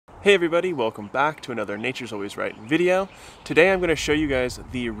Hey everybody, welcome back to another Nature's Always Right video. Today I'm going to show you guys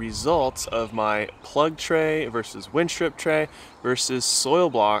the results of my plug tray versus winstrip tray versus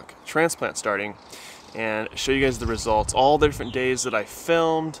soil block transplant starting, and show you guys the results, all the different days that I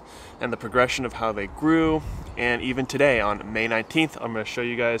filmed and the progression of how they grew. And even today on May 19th, I'm going to show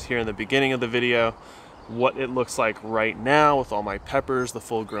you guys here in the beginning of the video what it looks like right now with all my peppers, the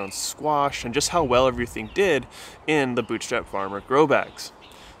full grown squash, and just how well everything did in the Bootstrap Farmer grow bags.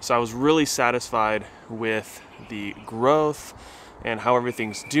 So I was really satisfied with the growth and how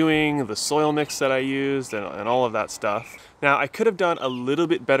everything's doing, the soil mix that I used, and all of that stuff. Now, I could have done a little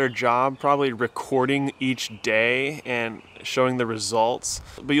bit better job probably recording each day and showing the results,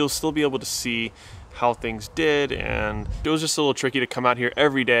 but you'll still be able to see how things did. And it was just a little tricky to come out here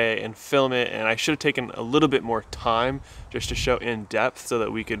every day and film it, and I should have taken a little bit more time just to show in depth so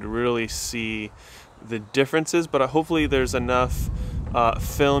that we could really see the differences. But hopefully there's enough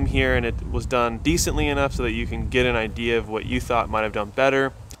film here and it was done decently enough so that you can get an idea of what you thought might have done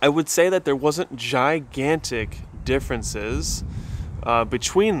better. I would say that there wasn't gigantic differences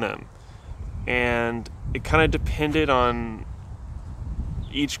between them, and it kind of depended on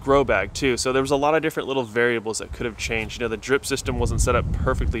each grow bag too. So there was a lot of different little variables that could have changed. You know, the drip system wasn't set up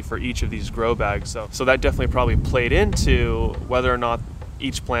perfectly for each of these grow bags, so that definitely probably played into whether or not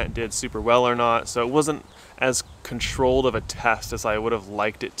each plant did super well or not. So it wasn't as controlled of a test as I would have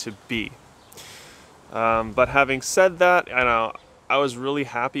liked it to be. But having said that, I was really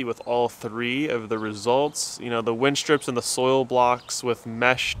happy with all three of the results. You know, the winstrips and the soil blocks with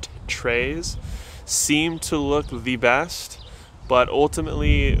meshed trays seemed to look the best, but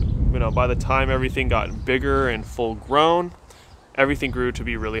ultimately, you know, by the time everything got bigger and full grown, everything grew to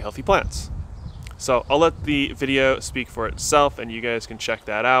be really healthy plants. So I'll let the video speak for itself and you guys can check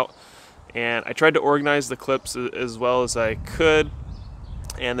that out. And I tried to organize the clips as well as I could.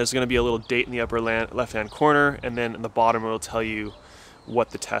 And there's going to be a little date in the upper left-hand corner, and then in the bottom it will tell you what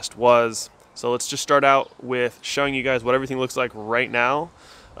the test was. So let's just start out with showing you guys what everything looks like right now,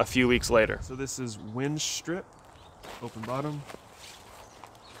 a few weeks later. So this is winstrip, open bottom.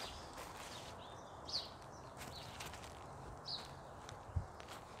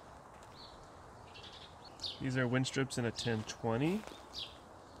 These are winstrips in a 1020.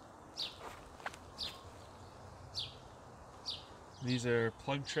 These are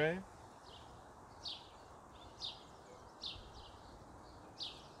plug tray.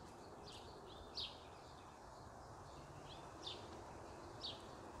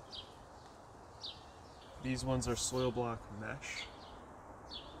 These ones are soil block mesh.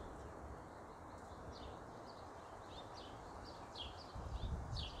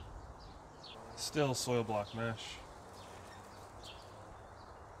 Still soil block mesh.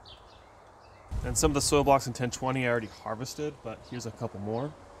 And some of the soil blocks in 1020 I already harvested, but here's a couple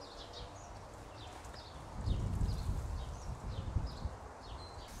more.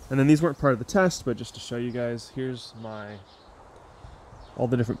 And then these weren't part of the test, but just to show you guys, here's all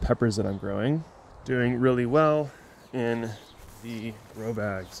the different peppers that I'm growing. Doing really well in the grow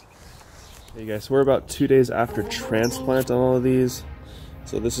bags. Hey guys, so we're about 2 days after transplant on all of these.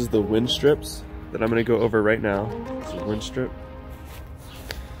 So this is the winstrips that I'm going to go over right now. This is winstrip.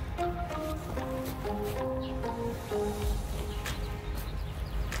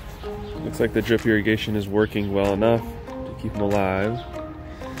 Looks like the drip irrigation is working well enough to keep them alive.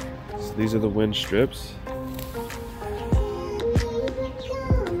 So these are the winstrips.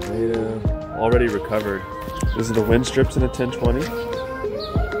 Tomato, already recovered. This is the winstrips in a 1020.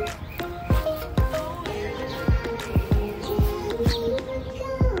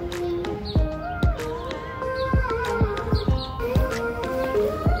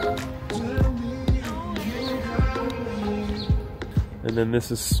 And then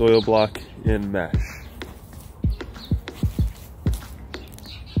this is soil block in mesh.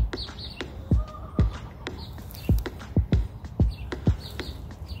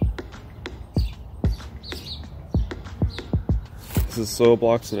 This is soil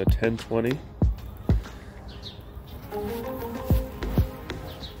blocks in a 1020.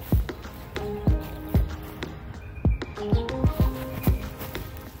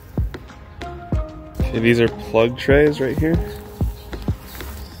 Okay, these are plug trays right here.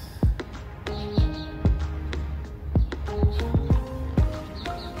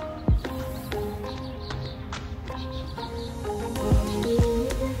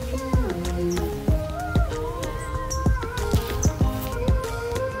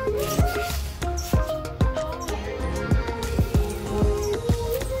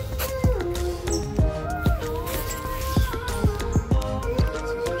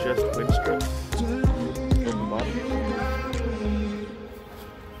 just winstrip from the bottom.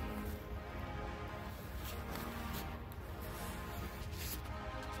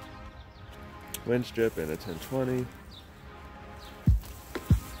 Winstrip in a 1020.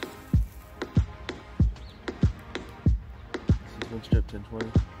 This is Winstrip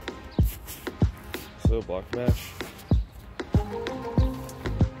 1020. Soil block mesh.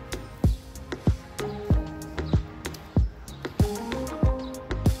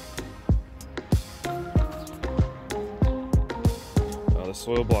 Oh, the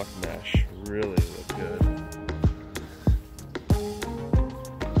soil block mesh really look good.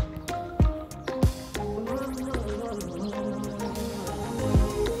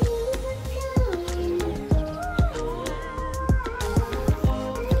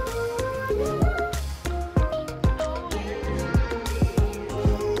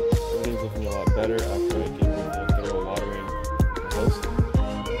 Better after I get rid of the thorough watering post.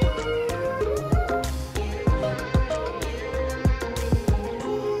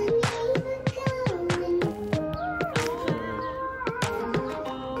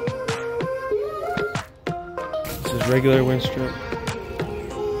 This is regular winstrip.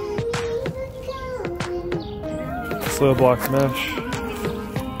 Soil block mesh.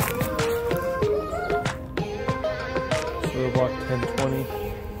 Soil block 1020.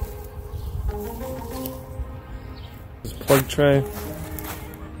 Plug tray.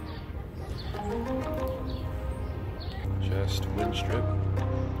 Just winstrip.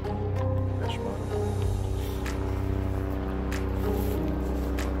 Mesh bottom.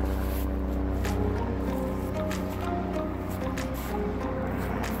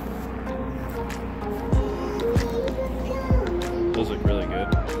 Those look really good.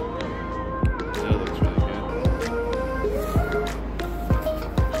 That looks really good.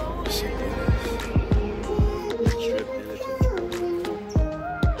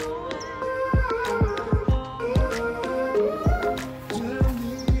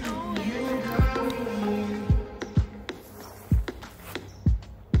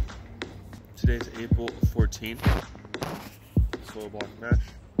 Today's April 14th. Soil block mesh.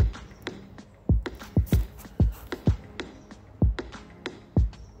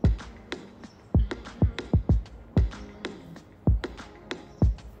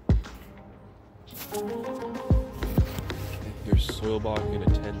 Here's soil block in a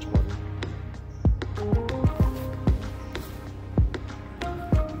 1020.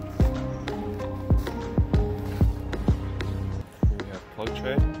 Here we have plug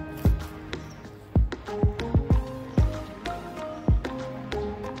tray.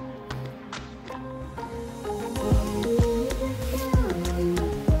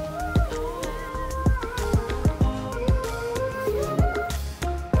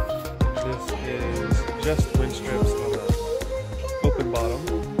 Just winstrips on an open bottom.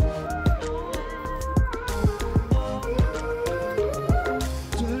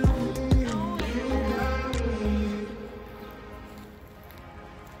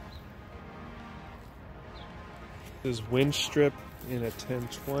 This is winstrip in a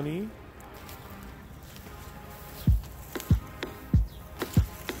 1020.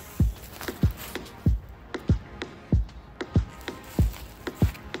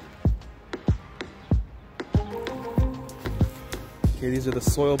 Okay, these are the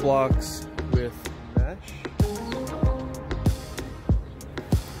soil blocks with mesh.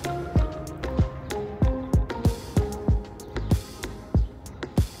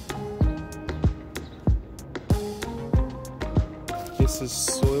 This is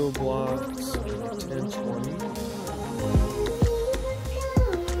soil blocks 1020.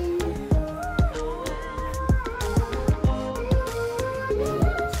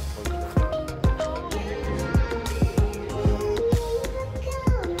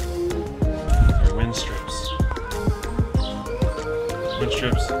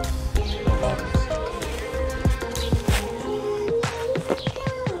 Winstrips and bottoms.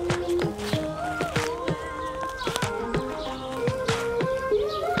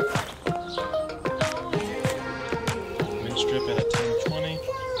 Winstrip in a 1020.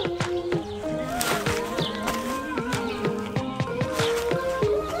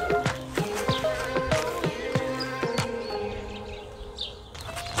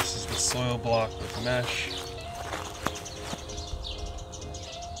 This is the soil block with mesh.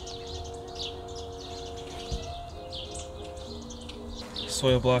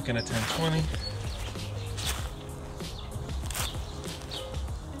 Soil block in a 1020.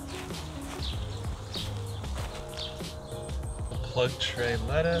 A plug tray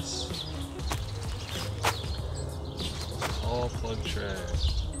lettuce. All plug tray.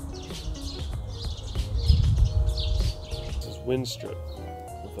 This is winstrip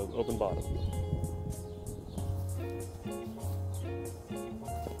with an open bottom.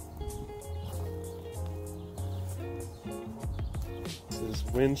 This is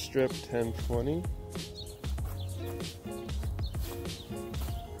winstrip 1020.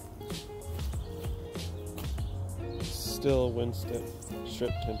 Still winstrip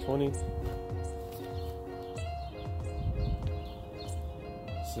 1020.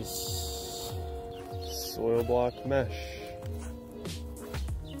 This is soil block mesh.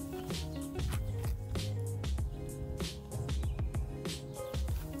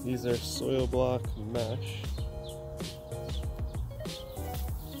 These are soil block mesh.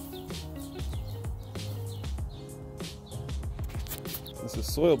 This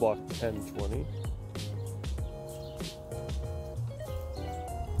is soil block 1020.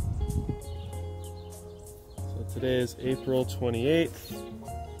 So today is April 28th.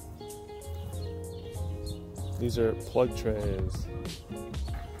 These are plug trays.